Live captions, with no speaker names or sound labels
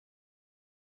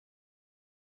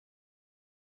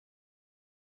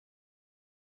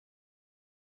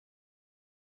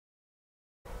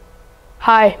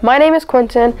Hi, my name is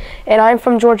Quentin, and I'm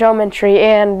from Georgia Elementary,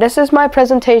 and this is my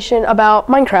presentation about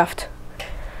Minecraft.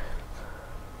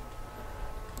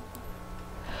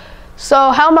 So,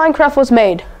 how Minecraft was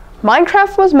made.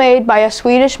 Minecraft was made by a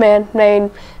Swedish man named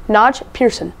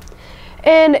HAR-BER.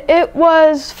 And it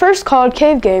was first called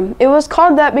Cave Game. It was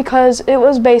called that because it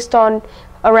was based on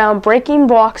around breaking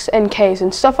blocks and caves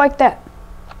and stuff like that.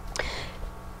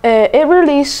 It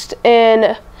released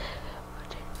in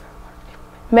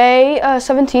May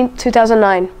 17th,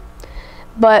 2009.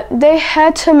 But they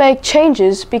had to make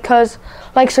changes because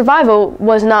survival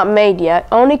was not made yet,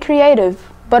 only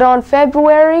creative. But on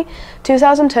February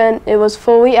 2010, it was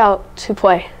fully out to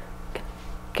play.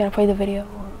 Can I play the video?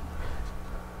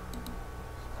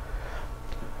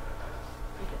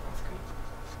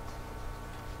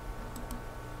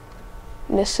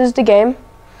 This is the game.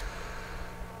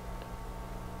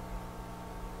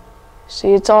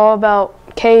 See, it's all about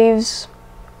caves,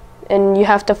 and you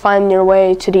have to find your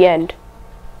way to the end.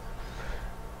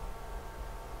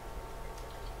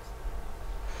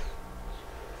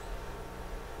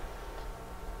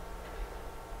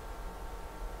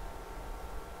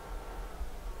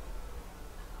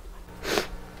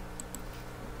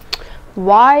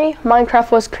 Why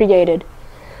Minecraft was created.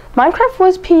 Minecraft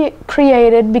was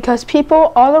created because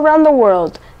people all around the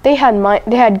world, they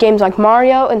had games like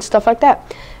Mario and stuff like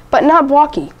that, but not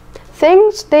blocky.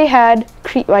 Things they had,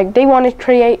 they wanted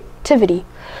creativity.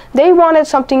 They wanted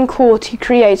something cool to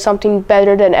create something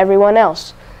better than everyone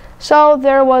else. So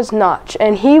there was Notch,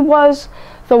 and he was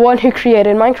the one who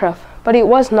created Minecraft, but it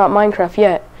was not Minecraft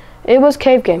yet. It was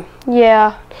Cave Game.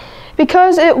 Yeah,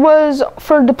 because it was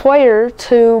for the player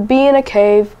to be in a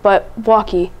cave, but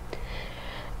blocky.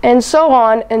 And so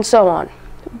on and so on.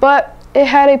 But it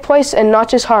had a place in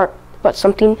Notch's heart, but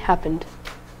something happened.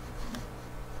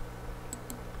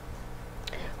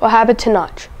 What happened to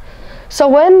Notch? So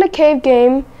when the cave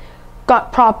game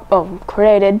got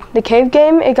created, the cave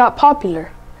game, it got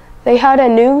popular. They had a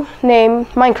new name,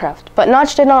 Minecraft, but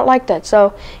Notch did not like that,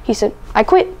 so he said, I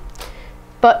quit.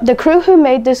 But the crew who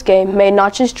made this game made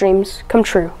Notch's dreams come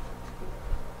true.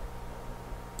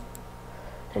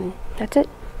 And that's it.